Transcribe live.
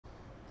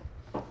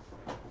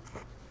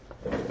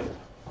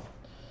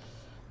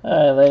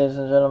Alright, ladies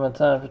and gentlemen,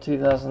 time for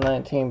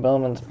 2019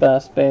 Bowman's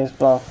Best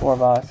Baseball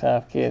 4-box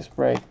half case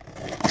break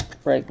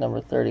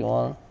number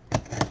 31.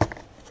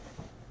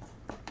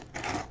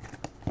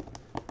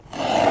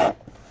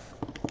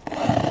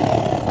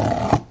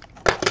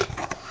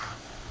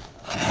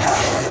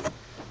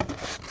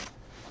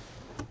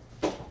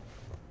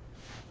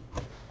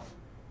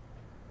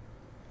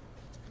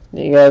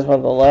 Do you guys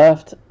want the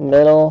left,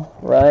 middle,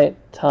 right,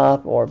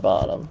 top, or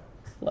bottom?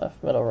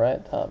 Left, middle,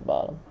 right, top,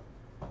 bottom.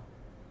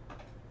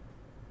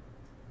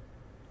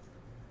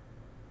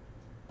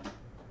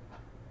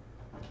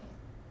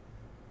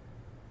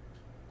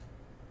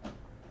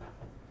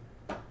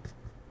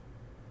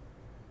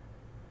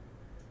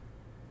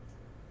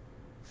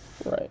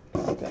 Right,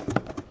 okay.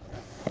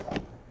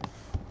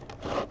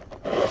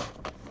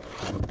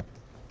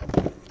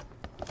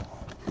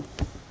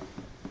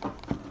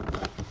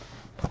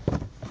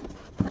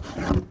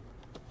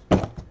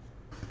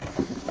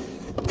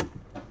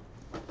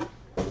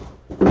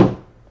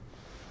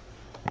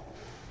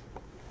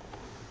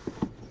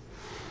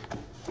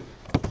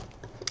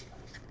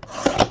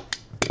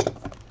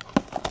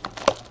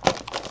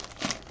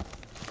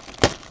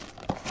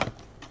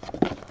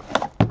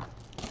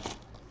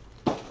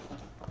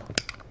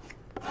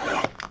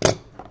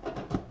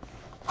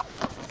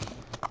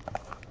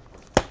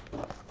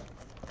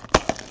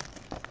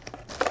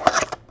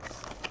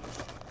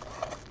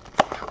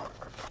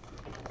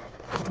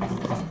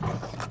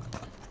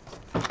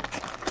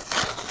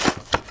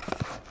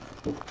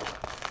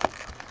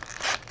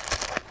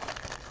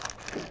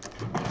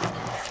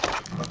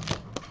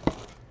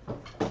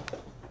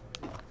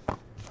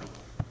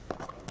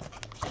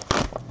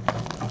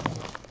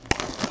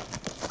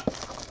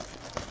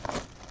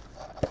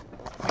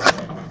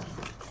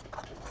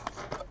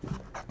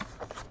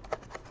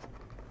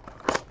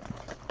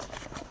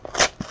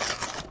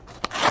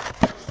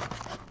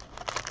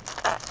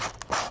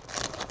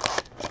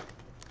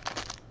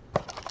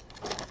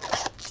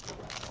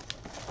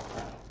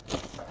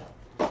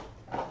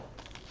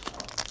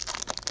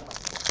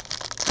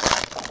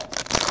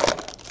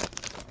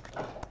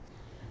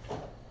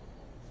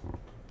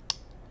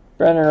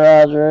 Brendan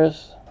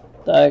Rodgers,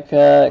 die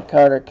cut,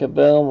 Carter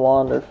Kaboom,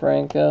 Wander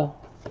Franco.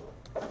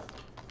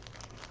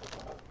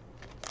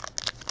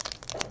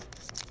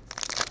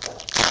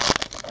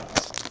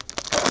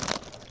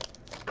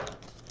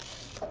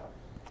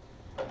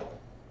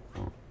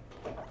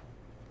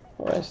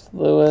 Royce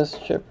Lewis,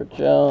 Chipper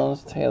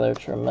Jones, Taylor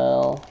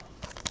Trammell.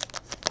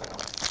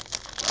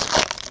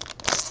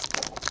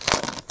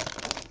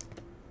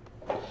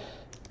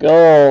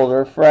 Gold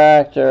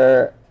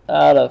refractor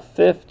out of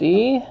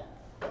 50.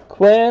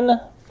 Quinn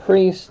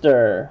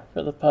Priester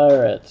for the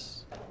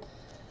Pirates.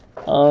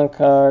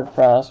 On-card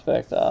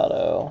prospect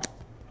auto.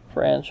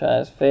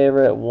 Franchise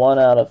favorite, 1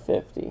 out of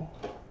 50.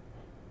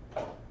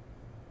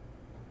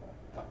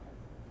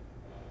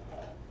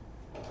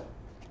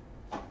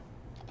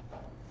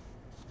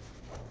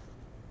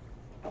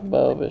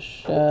 Bo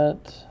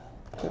Bichette,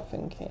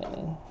 Griffin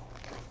Canning.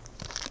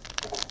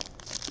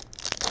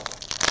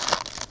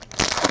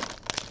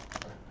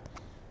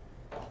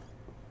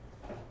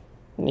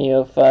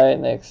 Neophyte,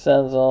 Nick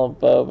Senzel,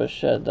 Bo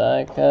Bichette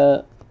die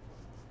cut.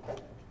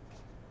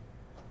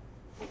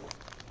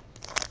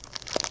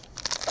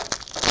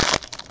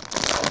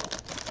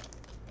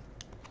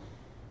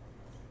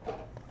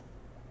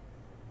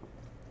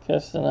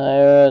 Keston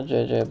Hiura,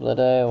 JJ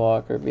Bleday,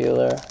 Walker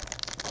Buehler.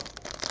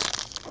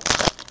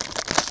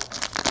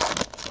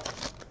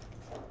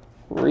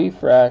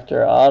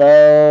 Refractor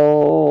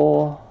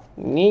auto,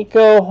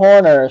 Nico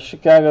Horner,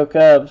 Chicago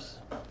Cubs.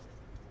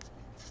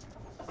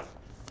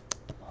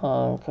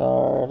 On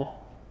card,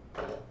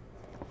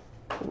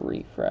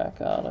 refract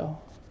auto.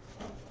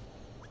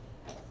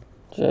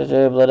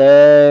 JJ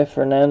Bleday,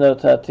 Fernando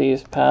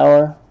Tatis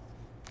Power.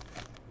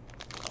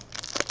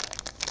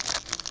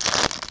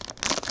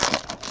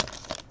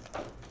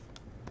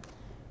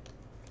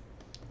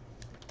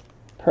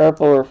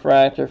 Purple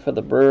refractor for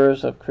the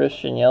Brewers of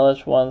Christian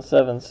Yelich,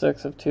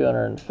 176 of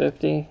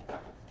 250.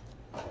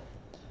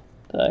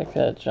 Die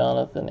cut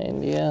Jonathan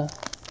India.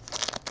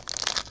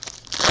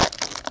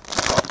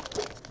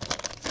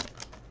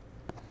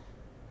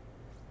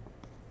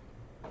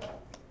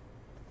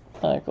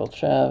 Michael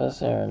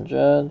Chavis, Aaron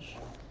Judge.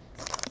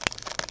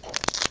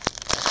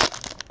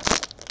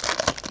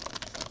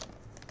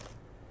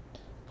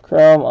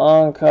 Chrome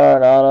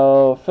on-card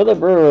auto for the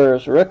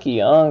Brewers.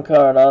 Rookie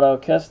on-card auto,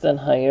 Keston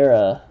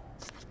Hiura.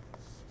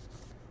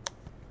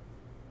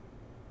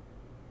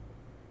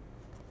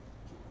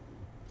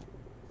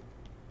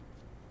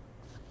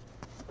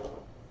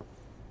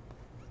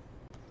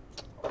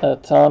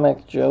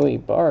 Atomic Joey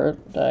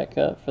Bart, die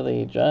cut for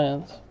the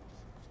Giants.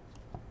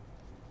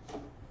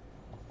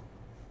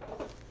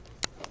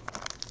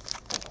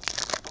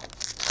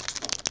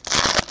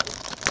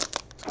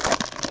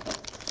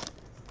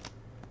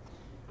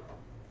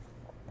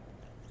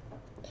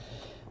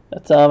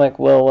 Atomic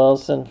Will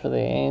Wilson for the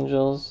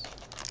Angels.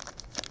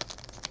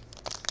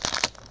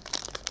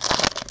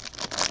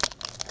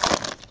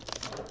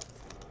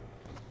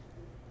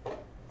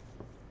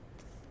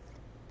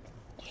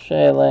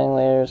 Shea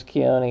Langlears,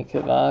 Keone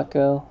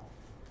Cavaco.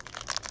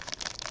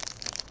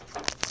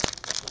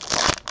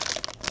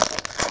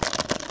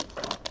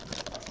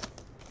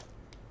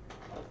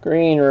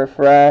 Green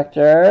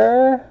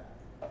refractor.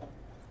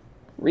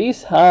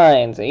 Reese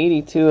Hines,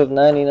 82 of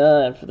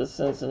 99 for the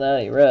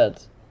Cincinnati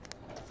Reds.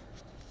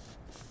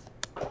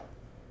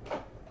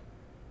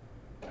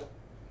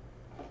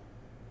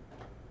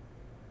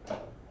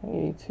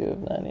 '82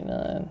 of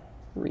 99.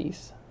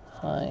 Reese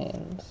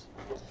Hines.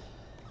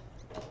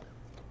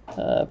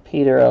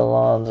 Peter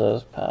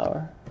Alonso's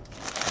power.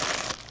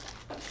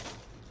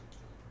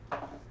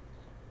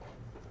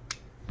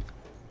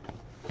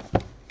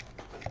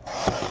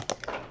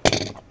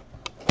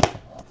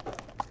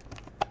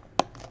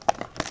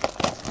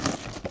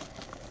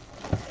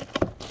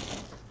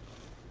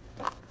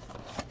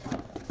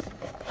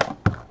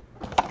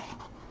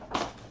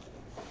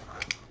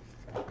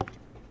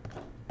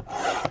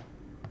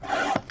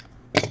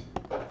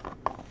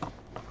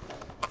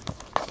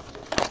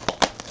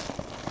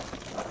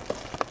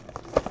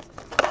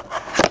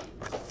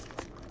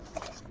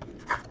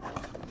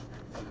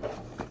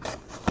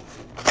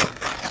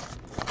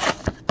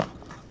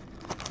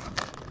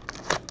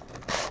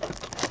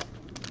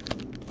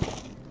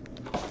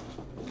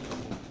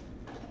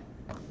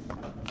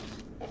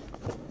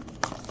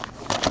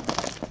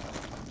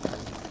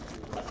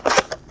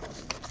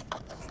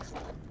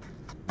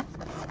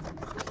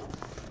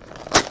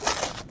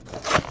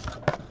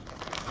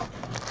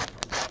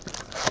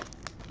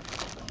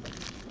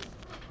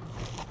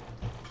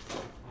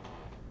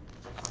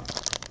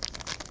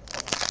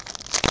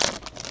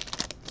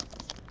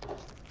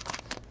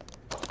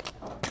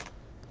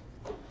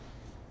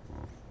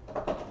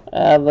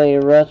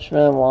 Adley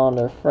Rutschman,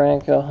 Wander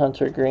Franco,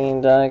 Hunter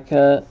Green die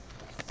cut.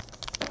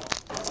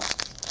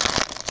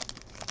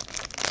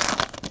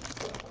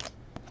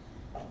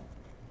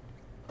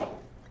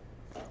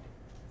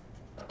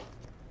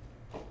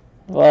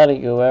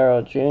 Vladdy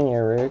Guerrero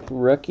Jr.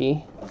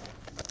 rookie.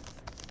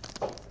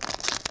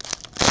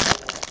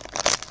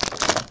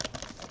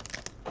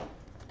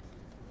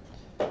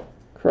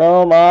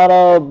 Chrome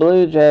Auto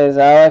Blue Jays,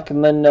 Alek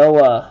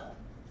Manoah.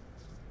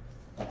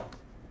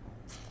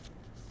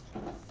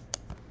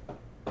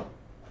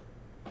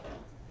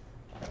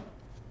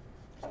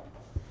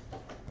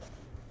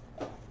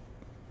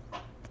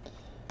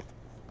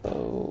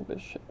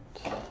 Bishop.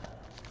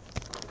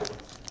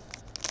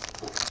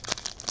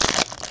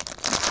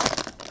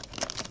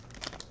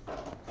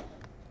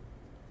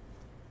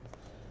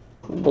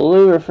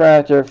 Blue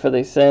refractor for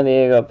the San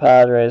Diego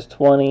Padres,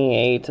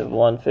 28 of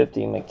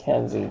 150,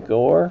 Mackenzie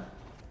Gore.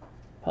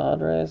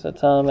 Padres.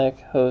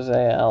 Atomic, Jose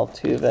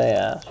Altuve,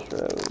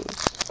 Astros.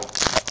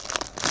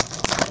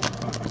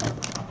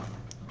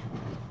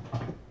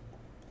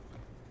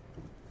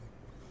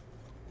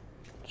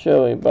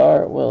 Joey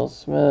Bart, Will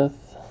Smith.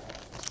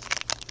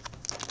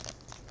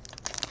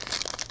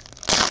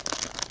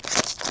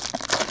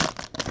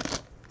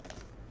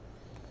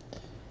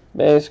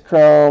 Base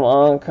Chrome,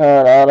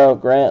 on-card auto,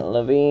 Grant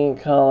Levine,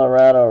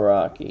 Colorado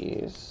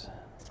Rockies.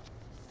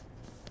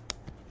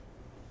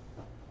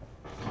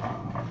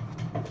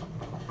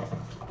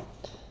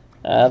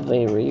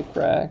 Adley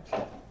Refract,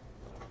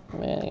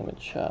 Manny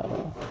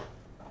Machado.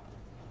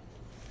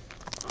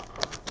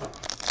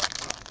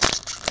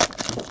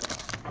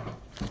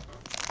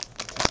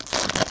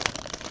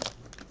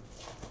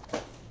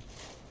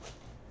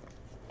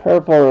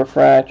 Purple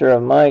refractor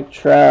of Mike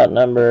Trout,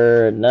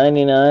 number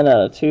 99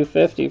 out of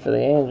 250 for the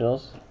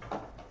Angels.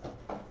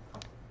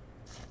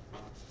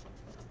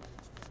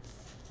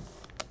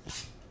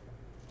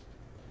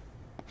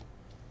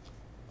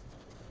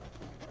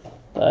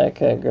 Die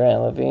cut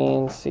Grant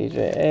Levine,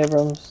 C.J.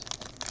 Abrams.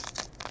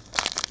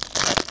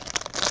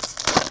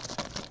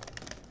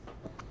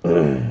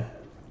 Joe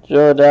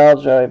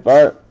Adell, Joey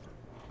Bart.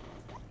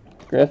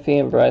 Griffey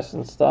and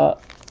Bryson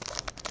Stott.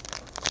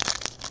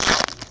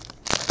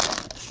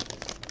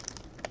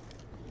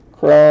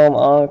 Chrome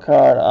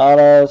on-card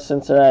auto,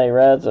 Cincinnati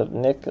Reds of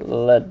Nick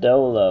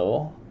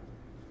Lodolo.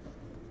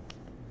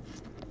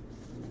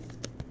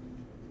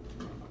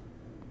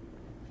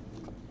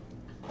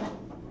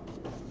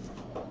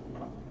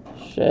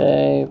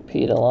 Shea,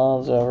 Pete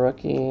Alonso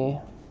rookie.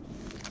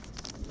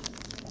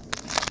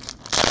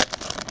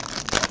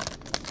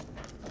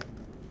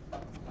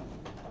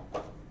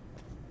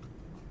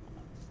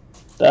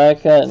 Die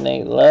cut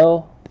Nate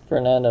Lowe,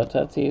 Fernando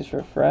Tatis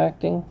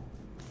refracting.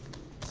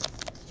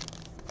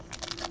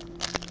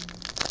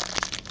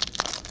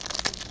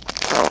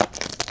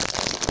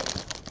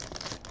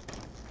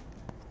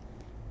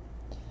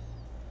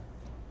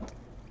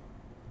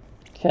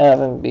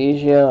 Kevin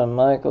Biggio and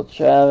Michael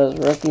Chavez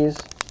rookies.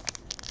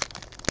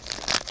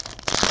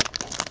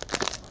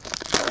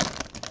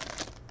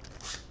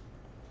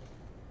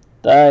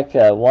 Die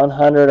cut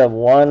 100 of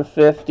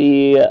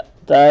 150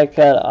 die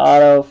cut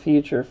auto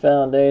future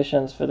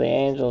foundations for the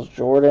Angels,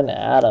 Jordan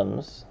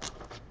Adams.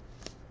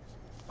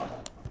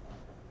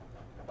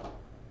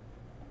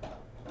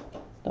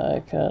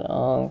 Die cut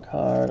on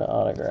card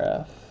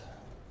autograph.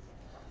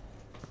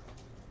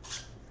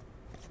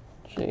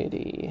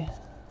 JD.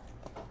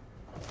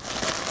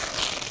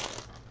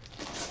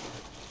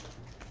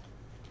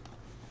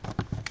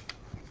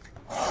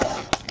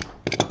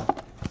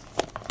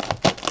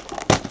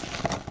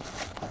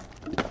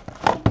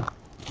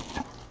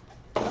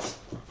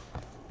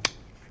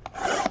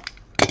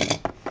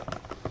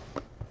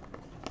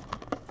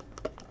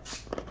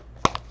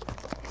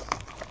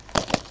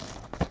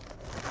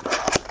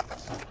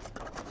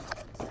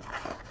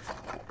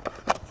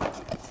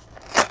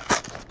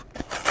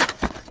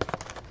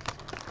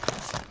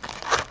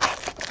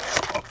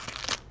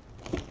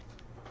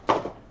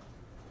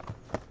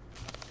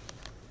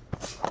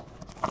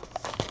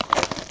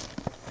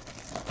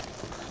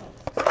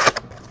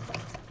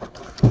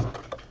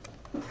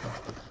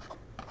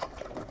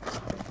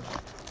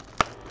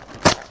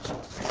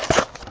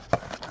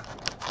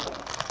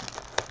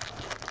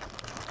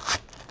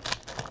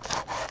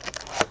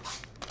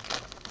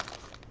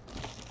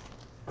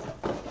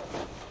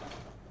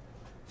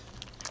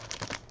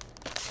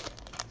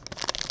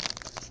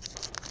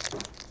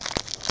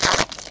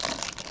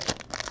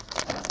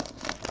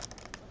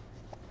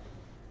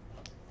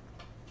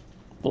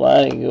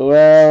 Vladdy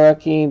Guerrero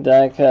rookie,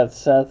 die cut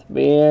Seth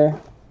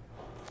Beer.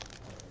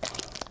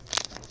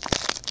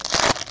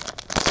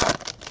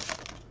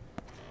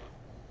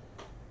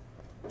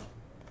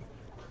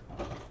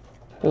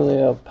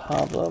 Julio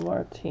Pablo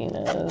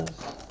Martinez.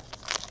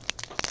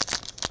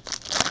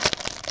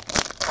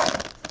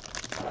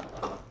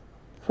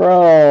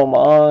 Chrome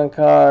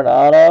on-card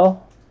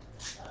auto.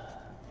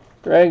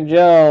 Greg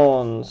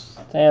Jones,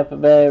 Tampa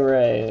Bay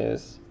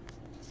Rays.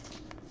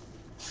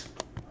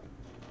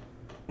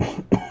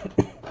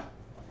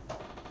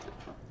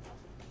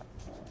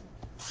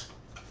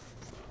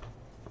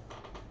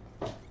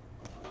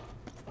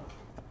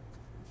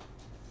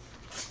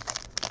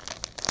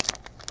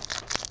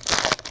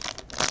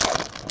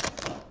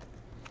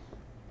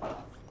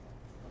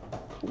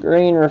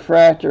 Green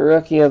refractor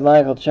rookie of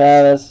Michael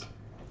Chavis,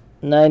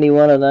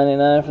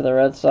 91/99 for the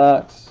Red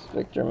Sox,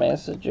 Victor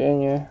Mesa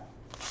Jr.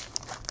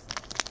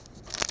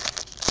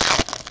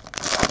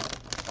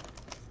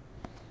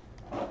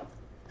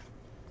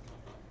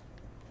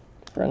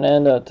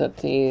 Fernando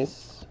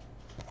Tatis.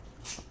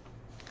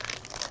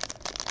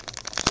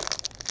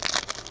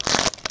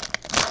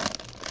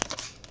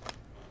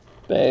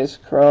 Base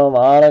Chrome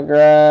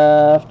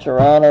autograph,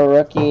 Toronto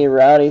rookie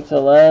Rowdy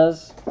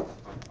Tellez.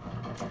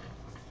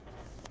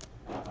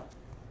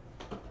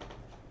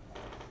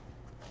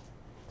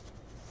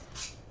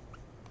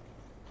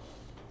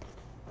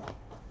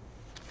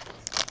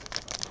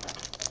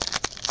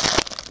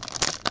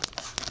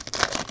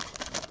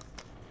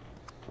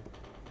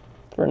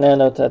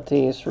 Fernando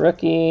Tatis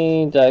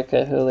rookie,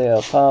 die-cut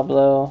Julio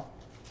Pablo.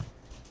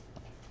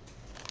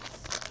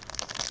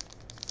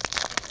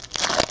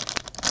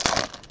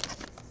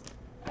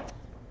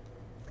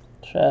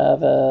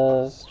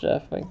 Chavez,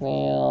 Jeff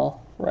McNeil,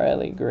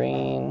 Riley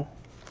Green.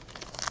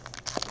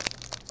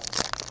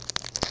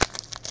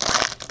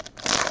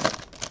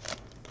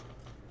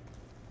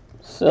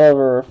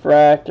 Silver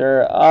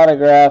refractor,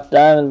 autograph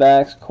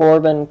Diamondbacks,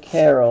 Corbin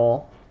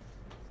Carroll.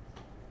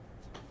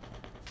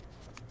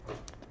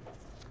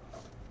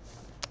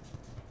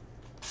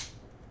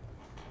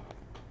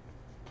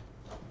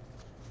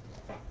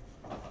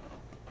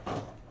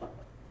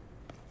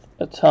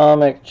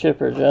 Atomic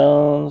Chipper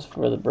Jones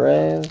for the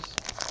Braves.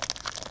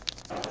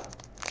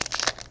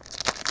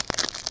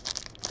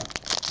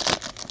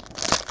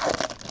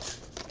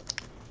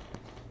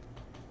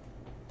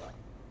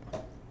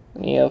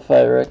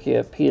 Neophyte rookie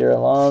of Peter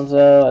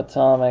Alonso.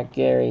 Atomic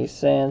Gary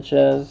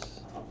Sanchez.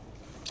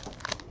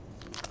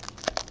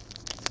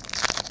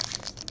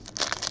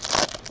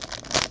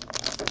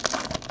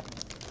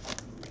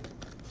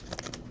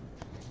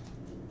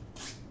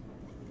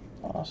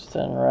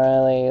 Austin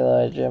Riley,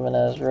 Eli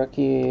Jimenez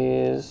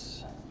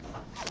rookies.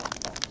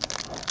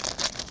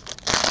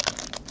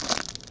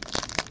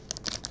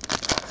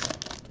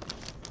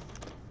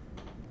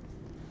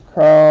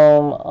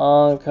 Chrome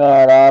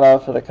on-card auto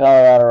for the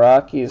Colorado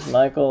Rockies,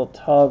 Michael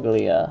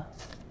Toglia.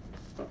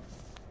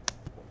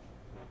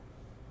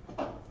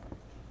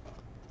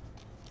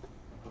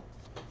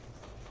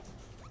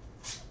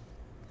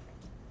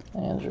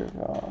 Andrew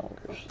Vaughn.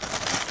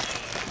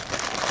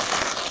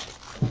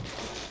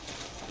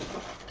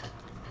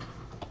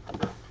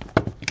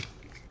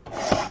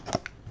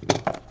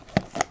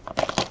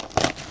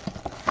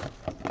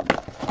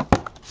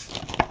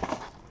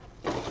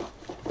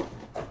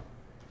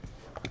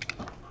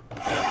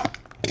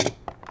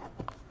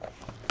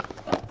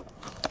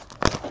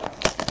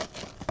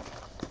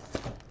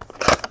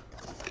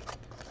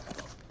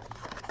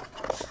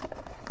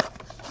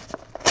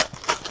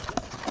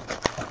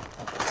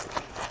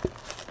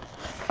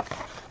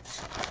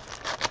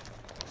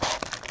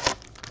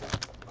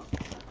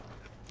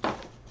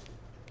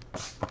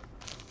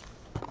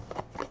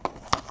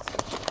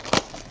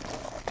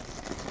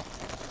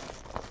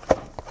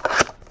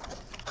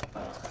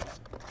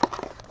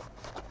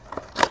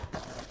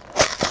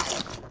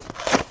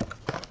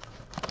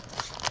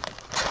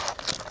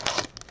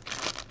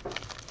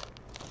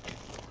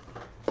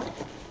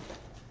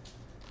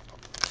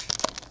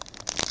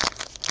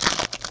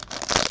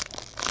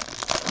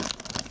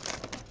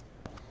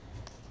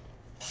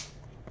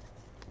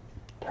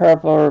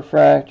 Purple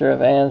refractor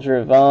of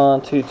Andrew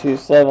Vaughn,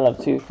 227 of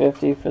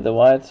 250 for the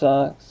White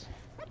Sox.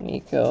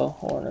 Nico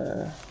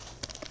Horner.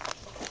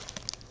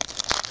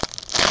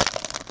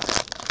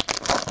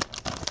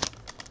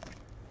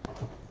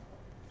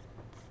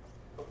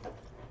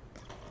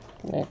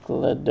 Nick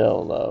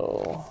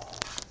Lodolo.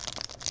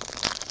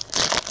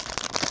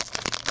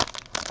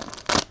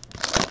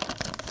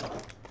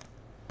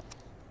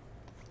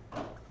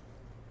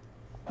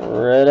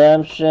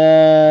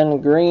 Redemption,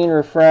 green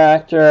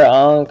refractor,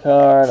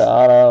 on-card,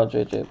 auto,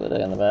 JJ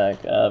Bleday in the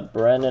back.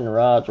 Brendan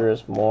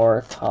Rodgers,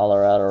 more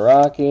Colorado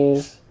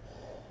Rockies.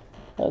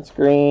 That's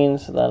green,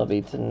 so that'll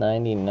be to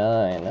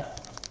 99.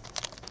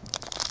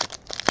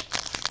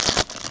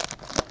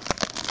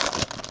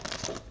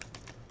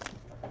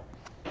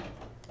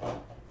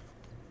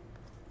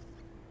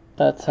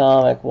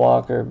 Atomic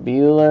Walker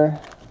Buehler.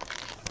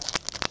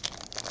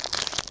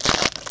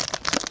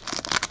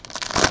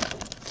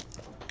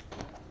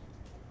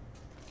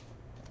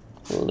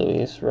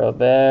 Luis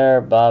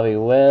Robert, Bobby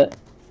Witt.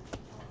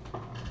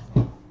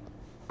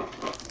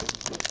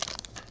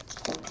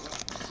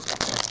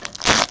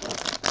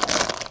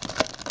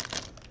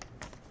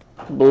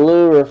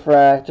 Blue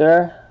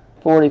refractor,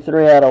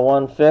 43 out of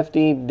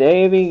 150.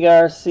 Davy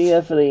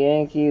Garcia for the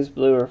Yankees,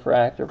 blue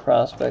refractor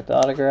prospect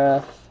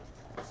autograph.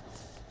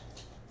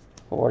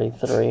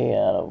 43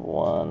 out of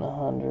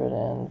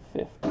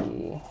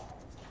 150.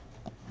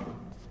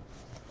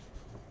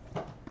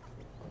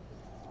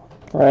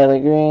 Riley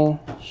Green,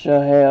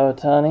 Shohei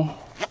Ohtani.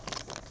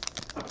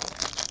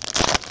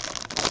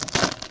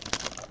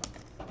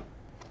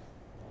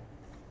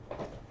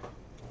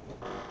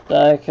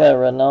 Die cut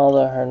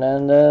Ronaldo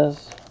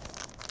Hernandez.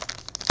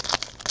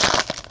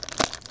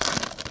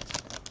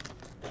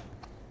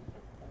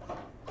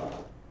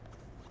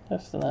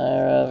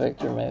 Castanera,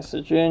 Victor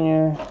Mesa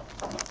Jr.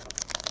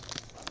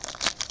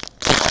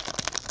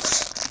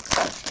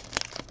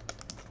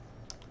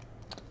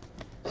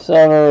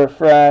 Silver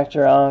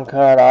refractor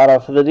on-card auto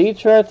for the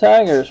Detroit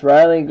Tigers,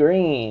 Riley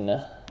Green.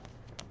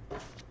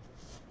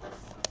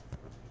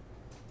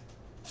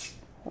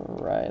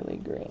 Riley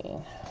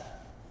Green.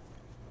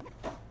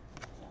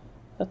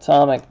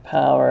 Atomic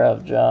Power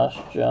of Josh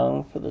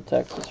Jung for the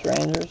Texas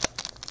Rangers.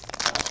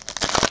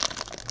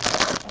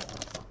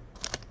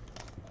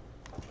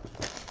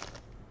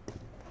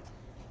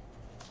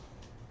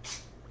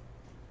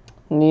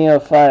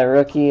 Neophyte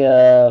rookie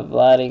of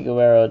Vladdy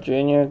Guerrero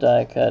Jr.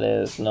 Die cut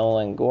is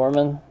Nolan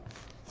Gorman.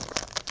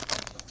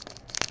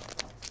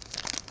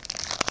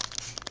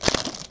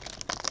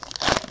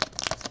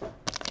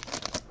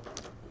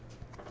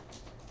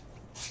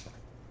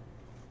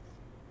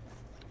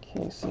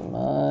 Casey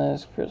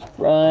Mize, Chris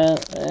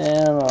Bryant,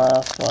 and the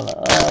last one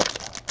up.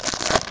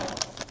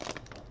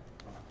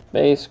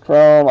 Base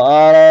Chrome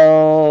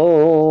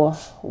Auto,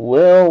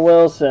 Will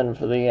Wilson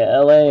for the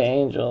LA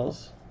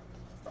Angels.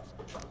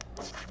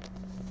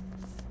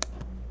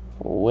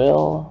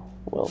 Will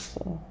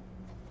Wilson.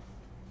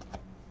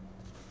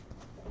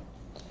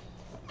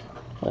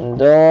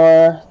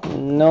 Lindor,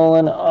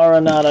 Nolan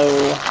Arenado.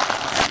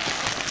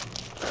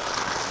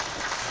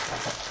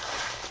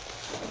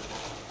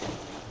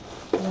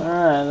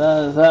 Alright,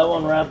 that is that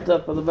one wrapped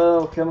up with a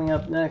bow. Coming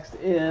up next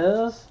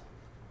is...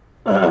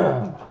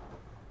 No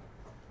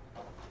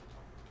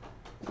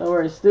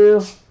worries,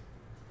 Stu.